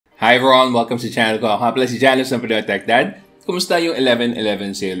Hi everyone! Welcome sa channel ko. Ako nga pala si Janus ng Pinoy Techdad. Kumusta yung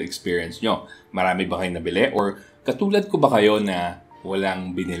 11/11 sale experience nyo? Marami ba kayong nabili? Or katulad ko ba kayo na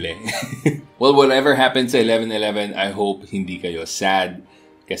walang binili? Well, whatever happened sa 11/11, I hope hindi kayo sad.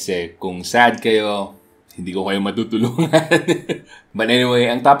 Kasi kung sad kayo, hindi ko kayo matutulungan. But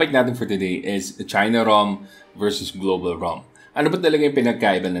anyway, ang topic natin for today is China ROM versus Global ROM. Ano ba talaga yung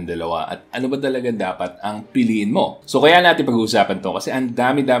pinagkaiba ng dalawa at ano ba talaga dapat ang piliin mo? So kaya natin pag-uusapan to kasi ang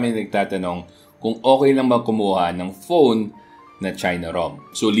dami-dami nagtatanong kung okay lang magkumuha ng phone na China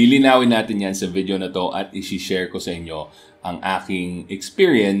ROM. So lilinawin natin yan sa video na to at isi-share ko sa inyo ang aking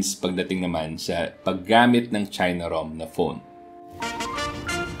experience pagdating naman sa paggamit ng China ROM na phone.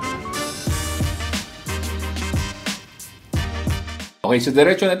 Okay, so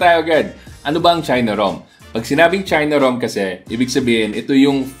diretso na tayo agad. Ano ba ang China ROM? Pag sinabing China ROM kasi, ibig sabihin, ito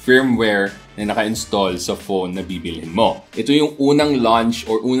yung firmware na naka-install sa phone na bibilhin mo. Ito yung unang launch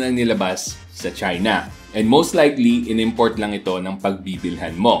or unang nilabas sa China. And most likely, in-import lang ito ng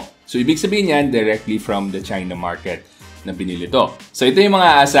pagbibilhan mo. So, ibig sabihin yan, directly from the China market na binili to. So, ito yung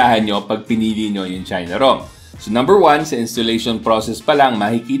mga aasahan nyo pag pinili nyo yung China ROM. So, number one, sa installation process pa lang,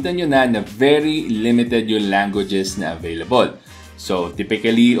 makikita nyo na very limited yung languages na available. So,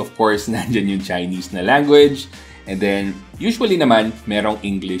 typically, of course, nandyan yung Chinese na language. And then, usually naman, merong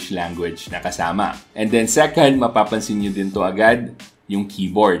English language na kasama. And then, second, mapapansin nyo din to agad, yung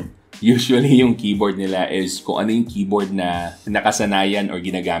keyboard. Usually, yung keyboard nila is kung ano yung keyboard na nakasanayan or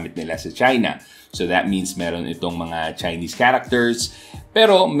ginagamit nila sa China. So, that means meron itong mga Chinese characters.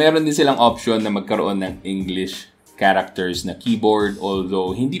 Pero, meron din silang option na magkaroon ng English characters na keyboard,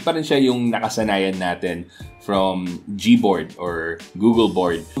 although hindi pa rin siya yung nakasanayan natin from Gboard or Google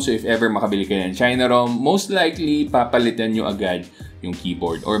board. So if ever makabili kayo ng China ROM, most likely papalitan nyo agad yung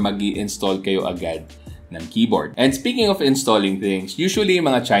keyboard or mag-i-install kayo agad ng keyboard. And speaking of installing things, usually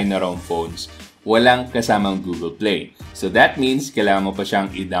mga China ROM phones, walang kasamang Google Play. So that means kailangan mo pa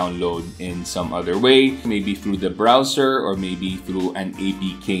siyang i-download in some other way, maybe through the browser or maybe through an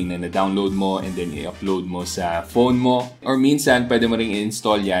APK na na-download mo and then i-upload mo sa phone mo. Or minsan, pwede mo ring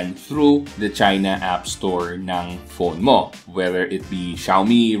i-install yan through the China App Store ng phone mo. Whether it be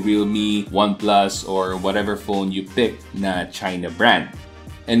Xiaomi, Realme, OnePlus, or whatever phone you pick na China brand.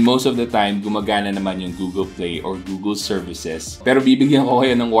 And most of the time, gumagana naman yung Google Play or Google Services. Pero bibigyan ko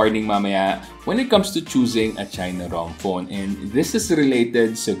kayo ng warning mamaya when it comes to choosing a China ROM phone. And this is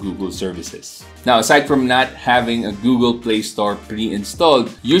related sa Google Services. Now, aside from not having a Google Play Store pre-installed,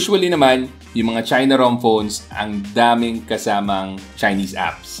 usually naman, yung mga China ROM phones, ang daming kasamang Chinese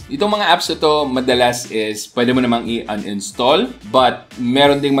apps. Itong mga apps na to, madalas is pwede mo namang i-uninstall, but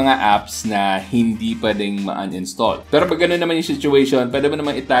meron ding mga apps na hindi pwedeng ma-uninstall. Pero pag gano'n naman yung situation, pwede mo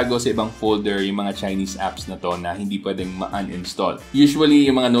namang itago sa ibang folder yung mga Chinese apps na to na hindi pwedeng ma-uninstall.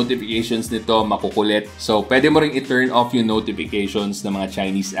 Usually, yung mga notifications nito makukulit. So, pwede mo ring i-turn off yung notifications ng mga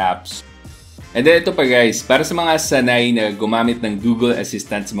Chinese apps. And then ito pa guys, para sa mga sanay na gumamit ng Google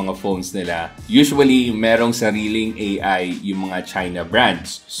Assistant sa mga phones nila, usually merong sariling AI yung mga China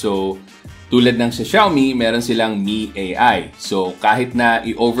brands. So, tulad ng sa Xiaomi, meron silang Mi AI. So, kahit na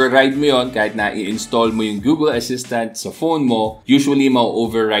i-override mo yon, kahit na i-install mo yung Google Assistant sa phone mo, usually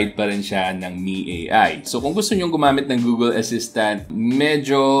ma-override pa rin siya ng Mi AI. So, kung gusto nyo gumamit ng Google Assistant,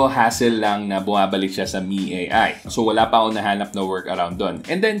 medyo hassle lang na bumabalik siya sa Mi AI. So, wala pa akong nahanap na workaround doon.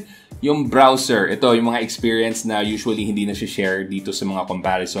 And then, yung browser, ito yung mga experience na usually hindi na share dito sa mga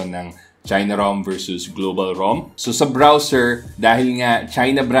comparison ng China ROM versus Global ROM. So sa browser, dahil nga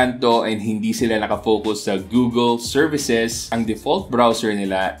China brand to and hindi sila nakafocus sa Google services, ang default browser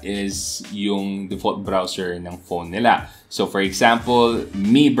nila is yung default browser ng phone nila. So for example,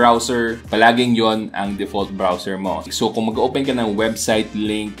 Mi browser, palaging yon ang default browser mo. So kung mag-open ka ng website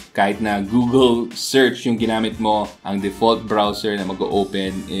link, kahit na Google search yung ginamit mo, ang default browser na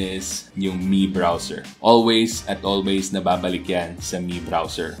mag-open is yung Mi browser. Always at always nababalik yan sa Mi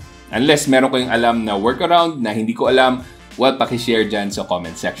browser. Unless meron kayong alam na workaround na hindi ko alam, well, pakishare dyan sa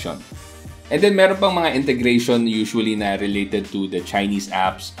comment section. And then meron pang mga integration usually na related to the Chinese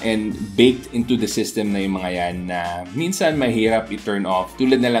apps and baked into the system na yung mga yan na minsan mahirap i-turn off.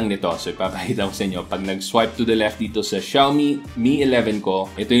 Tulad na lang nito. So ipapakita ko sa inyo. Pag nag-swipe to the left dito sa Xiaomi Mi 11 ko,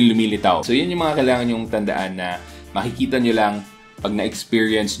 ito yung lumilitaw. So yun yung mga kailangan yung tandaan na makikita nyo lang pag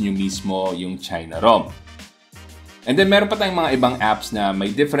na-experience nyo mismo yung China ROM. And then meron pa tayong mga ibang apps na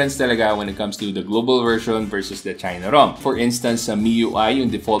may difference talaga when it comes to the global version versus the China ROM. For instance, sa MIUI, yung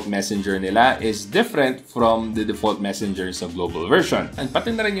default messenger nila is different from the default messenger sa global version. And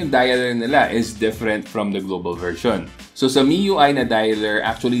pati na rin yung dialer nila is different from the global version. So sa MIUI na dialer,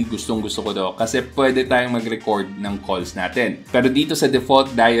 actually gustong-gusto ko daw kasi pwede tayong mag-record ng calls natin. Pero dito sa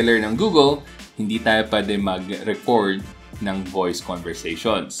default dialer ng Google, hindi tayo pwede mag-record ng voice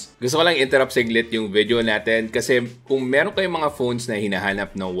conversations. Gusto ko lang interrupt saglit yung video natin kasi kung meron kayong mga phones na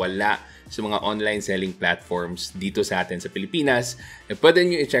hinahanap na wala sa mga online selling platforms dito sa atin sa Pilipinas, pwede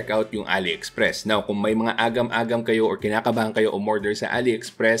nyo i-check out yung AliExpress. Now, kung may mga agam-agam kayo or kinakabahan kayo umorder sa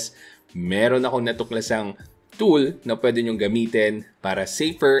AliExpress, meron akong natuklasang tool na pwede nyong gamitin para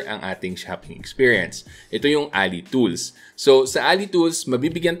safer ang ating shopping experience. Ito yung Ali Tools. So, sa Ali Tools,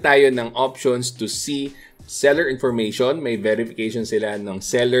 mabibigyan tayo ng options to see seller information. May verification sila ng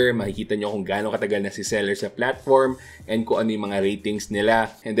seller. Makikita nyo kung gaano katagal na si seller sa platform and kung ano yung mga ratings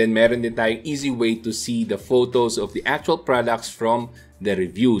nila. And then meron din tayong easy way to see the photos of the actual products from the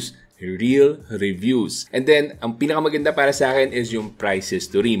reviews. Real reviews. And then, ang pinakamaganda para sa akin is yung price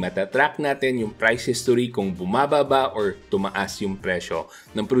history. Matatrack natin yung price history kung bumaba ba or tumaas yung presyo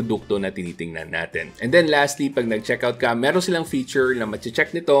ng produkto na tinitingnan natin. And then lastly, pag nag-checkout ka, meron silang feature na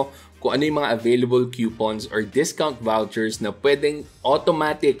mache-check nito kung ano yung mga available coupons or discount vouchers na pwedeng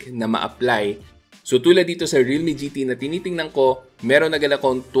automatic na ma-apply. So tulad dito sa Realme GT na tinitingnan ko, meron agad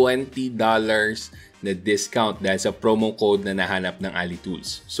akong $20 na discount dahil sa promo code na nahanap ng Ali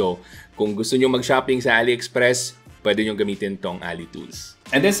Tools. So, kung gusto nyo mag-shopping sa AliExpress, pwede nyo gamitin tong Ali Tools.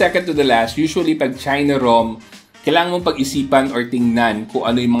 And then second to the last, usually pag China ROM, kailangan mong pag-isipan or tingnan kung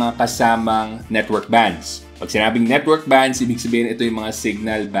ano yung mga kasamang network bands. Pag sinabing network bands, ibig sabihin ito yung mga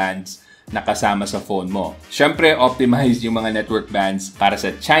signal bands na kasama sa phone mo. Siyempre, optimize yung mga network bands para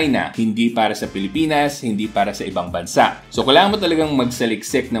sa China, hindi para sa Pilipinas, hindi para sa ibang bansa. So, kailangan mo talagang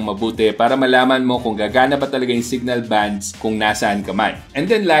magsaliksik ng mabuti para malaman mo kung gagana ba talaga yung signal bands kung nasaan ka man. And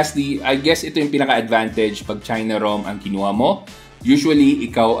then lastly, I guess ito yung pinaka-advantage pag China ROM ang kinuha mo. Usually,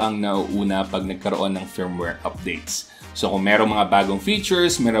 ikaw ang nauuna pag nagkaroon ng firmware updates. So, kung merong mga bagong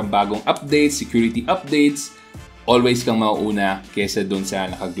features, merong bagong updates, security updates, always kang mauuna kesa dun sa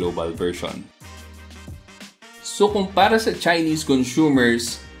naka-global version. So kung para sa Chinese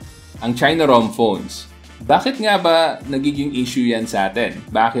consumers, ang China ROM phones, bakit nga ba nagiging issue yan sa atin?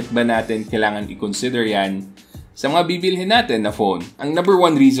 Bakit ba natin kailangan i-consider yan sa mga bibilhin natin na phone? Ang number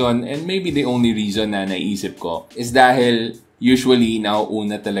one reason, and maybe the only reason na naisip ko, is dahil usually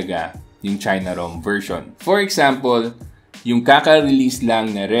nauuna talaga yung China ROM version. For example, yung kaka-release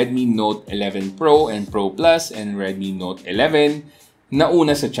lang na Redmi Note 11 Pro and Pro Plus and Redmi Note 11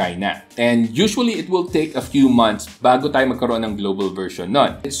 nauna sa China. And usually, it will take a few months bago tayo magkaroon ng global version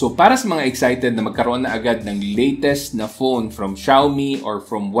nun. So, para sa mga excited na magkaroon na agad ng latest na phone from Xiaomi or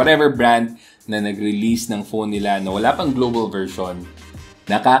from whatever brand na nag-release ng phone nila na wala pang global version,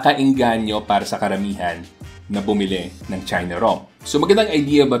 nakakainganyo para sa karamihan na bumili ng China ROM. So, magandang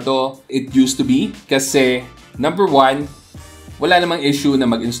idea ba to? It used to be kasi, number one, wala namang issue na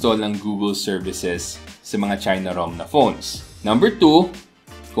mag-install ng Google services sa mga China ROM na phones. Number two,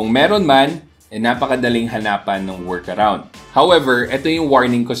 kung meron man, napakadaling hanapan ng workaround. However, ito yung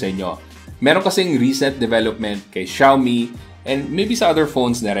warning ko sa inyo. Meron kasing recent development kay Xiaomi and maybe sa other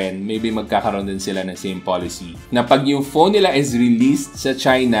phones na rin, maybe magkakaroon din sila ng same policy. Na pag yung phone nila is released sa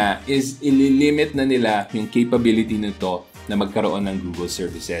China, is ililimit na nila yung capability nito na magkaroon ng Google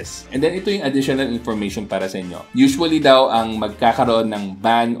services. And then ito yung additional information para sa inyo. Usually daw ang magkakaroon ng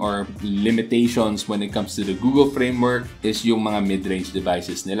ban or limitations when it comes to the Google framework is yung mga mid-range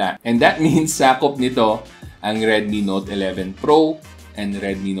devices nila. And that means sakop nito ang Redmi Note 11 Pro and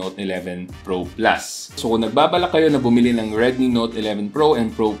Redmi Note 11 Pro Plus. So kung nagbabalak kayo na bumili ng Redmi Note 11 Pro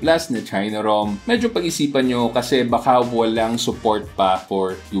and Pro Plus na China ROM, medyo pag-isipan nyo kasi baka walang support pa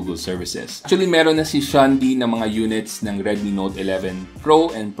for Google services. Actually, meron na si Shundi ng mga units ng Redmi Note 11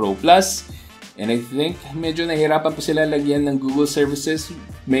 Pro and Pro Plus. And I think medyo nahirapan pa sila lagyan ng Google services.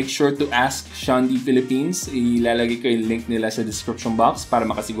 Make sure to ask Shundi Philippines. Ilalagay ko yung link nila sa description box para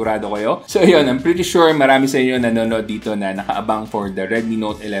makasigurado kayo. So ayun, I'm pretty sure marami sa inyo nanonood dito na nakaabang for the Redmi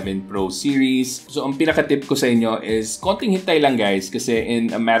Note 11 Pro series. So ang pinaka-tip ko sa inyo is konting hintay lang guys kasi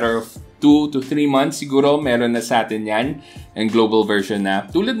in a matter of 2 to 3 months siguro meron na sa atin yan ang global version na.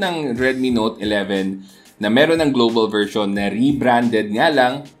 Tulad ng Redmi Note 11 na meron ng global version na rebranded nga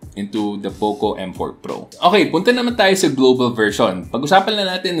lang into the Poco M4 Pro. Okay, punta naman tayo sa global version. Pag-usapan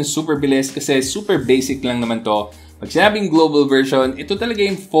na natin ng super bilis kasi super basic lang naman to. Pag sinabing global version, ito talaga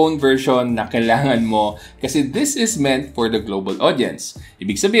yung phone version na kailangan mo kasi this is meant for the global audience.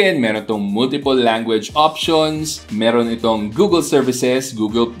 Ibig sabihin, meron itong multiple language options, meron itong Google services,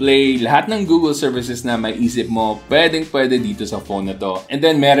 Google Play, lahat ng Google services na maisip mo, pwede dito sa phone na to. And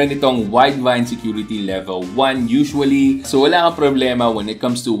then meron itong wideband security level 1 usually. So wala kang problema when it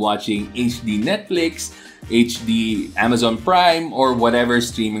comes to watching HD Netflix, HD Amazon Prime, or whatever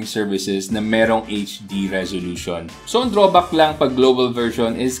streaming services na merong HD resolution. So, ang drawback lang pag global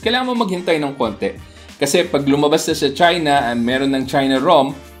version is kailangan mo maghintay ng konti. Kasi pag lumabas na sa China at meron ng China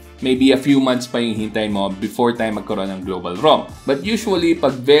ROM, maybe a few months pa yung hintay mo before tayo magkaroon ng global ROM. But usually,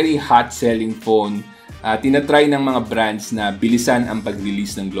 pag very hot-selling phone, tinatry ng mga brands na bilisan ang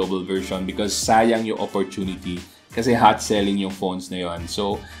pag-release ng global version because sayang yung opportunity kasi hot-selling yung phones na yon.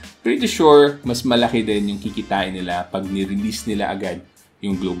 So, pretty sure, mas malaki din yung kikitain nila pag ni-release nila agad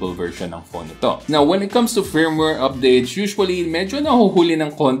yung global version ng phone ito. Now, when it comes to firmware updates, usually medyo nahuhuli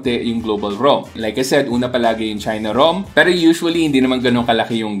ng konti yung global ROM. Like I said, una palagi yung China ROM, pero usually hindi naman ganun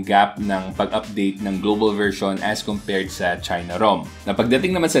kalaki yung gap ng pag-update ng global version as compared sa China ROM. Na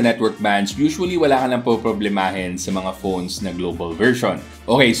pagdating naman sa network bands, usually wala ka nang poproblemahin sa mga phones na global version.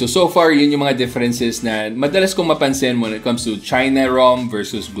 Okay, so far, yun yung mga differences na madalas kong mapansin when it comes to China ROM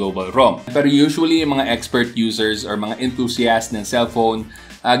versus global ROM. Pero usually, yung mga expert users or mga enthusiasts ng cellphone,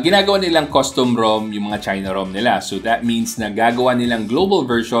 ginagawa nilang custom ROM yung mga China ROM nila. So that means na gagawa nilang global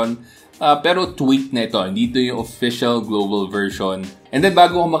version, pero tweak na ito. Hindi ito yung official global version. And then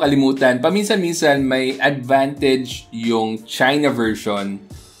bago ko makalimutan, paminsan-minsan may advantage yung China version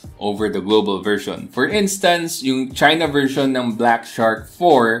over the global version. For instance, yung China version ng Black Shark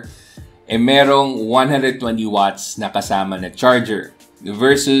 4 merong 120 watts na kasama na charger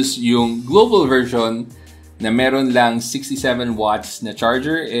versus yung global version na meron lang 67 watts na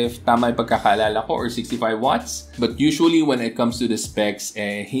charger if tama yung pagkakaalala ko, or 65 watts. But usually when it comes to the specs,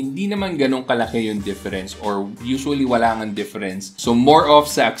 hindi naman ganun kalaki yung difference, or usually wala nang difference. So more of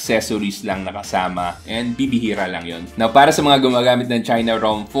sa accessories lang nakasama, and bibihira lang yun. Now, para sa mga gumagamit ng China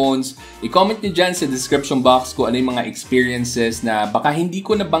ROM phones, i-comment nyo dyan sa description box kung ano yung mga experiences na baka hindi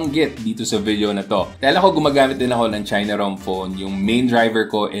ko nabanggit dito sa video na to. Dahil ako gumagamit din ako ng China ROM phone, yung main driver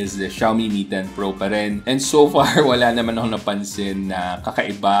ko is the Xiaomi Mi 10 Pro pa rin. And so far, wala naman ako napansin na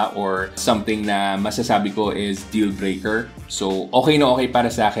kakaiba or something na masasabi ko is deal breaker. So, okay na okay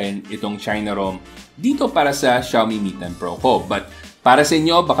para sa akin itong China ROM dito para sa Xiaomi Mi 10 Pro ko. But para sa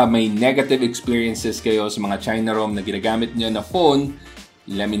inyo, baka may negative experiences kayo sa mga China ROM na ginagamit nyo na phone,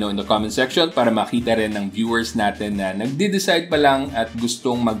 let me know in the comment section para makita rin ng viewers natin na nagde-decide pa lang at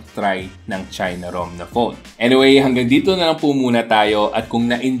gustong mag-try ng China ROM na phone. Anyway, hanggang dito na lang po muna tayo, at kung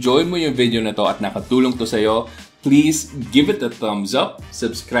na-enjoy mo yung video na to at nakatulong to sa'yo, please give it a thumbs up,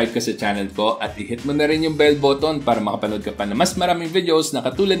 subscribe ka sa channel ko, at i-hit mo na rin yung bell button para makapanood ka pa na mas maraming videos na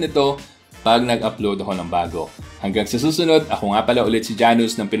katulad nito pag nag-upload ako ng bago. Hanggang sa susunod, ako nga pala ulit si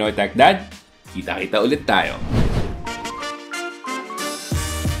Janus ng Pinoy Techdad. Kita-kita ulit tayo.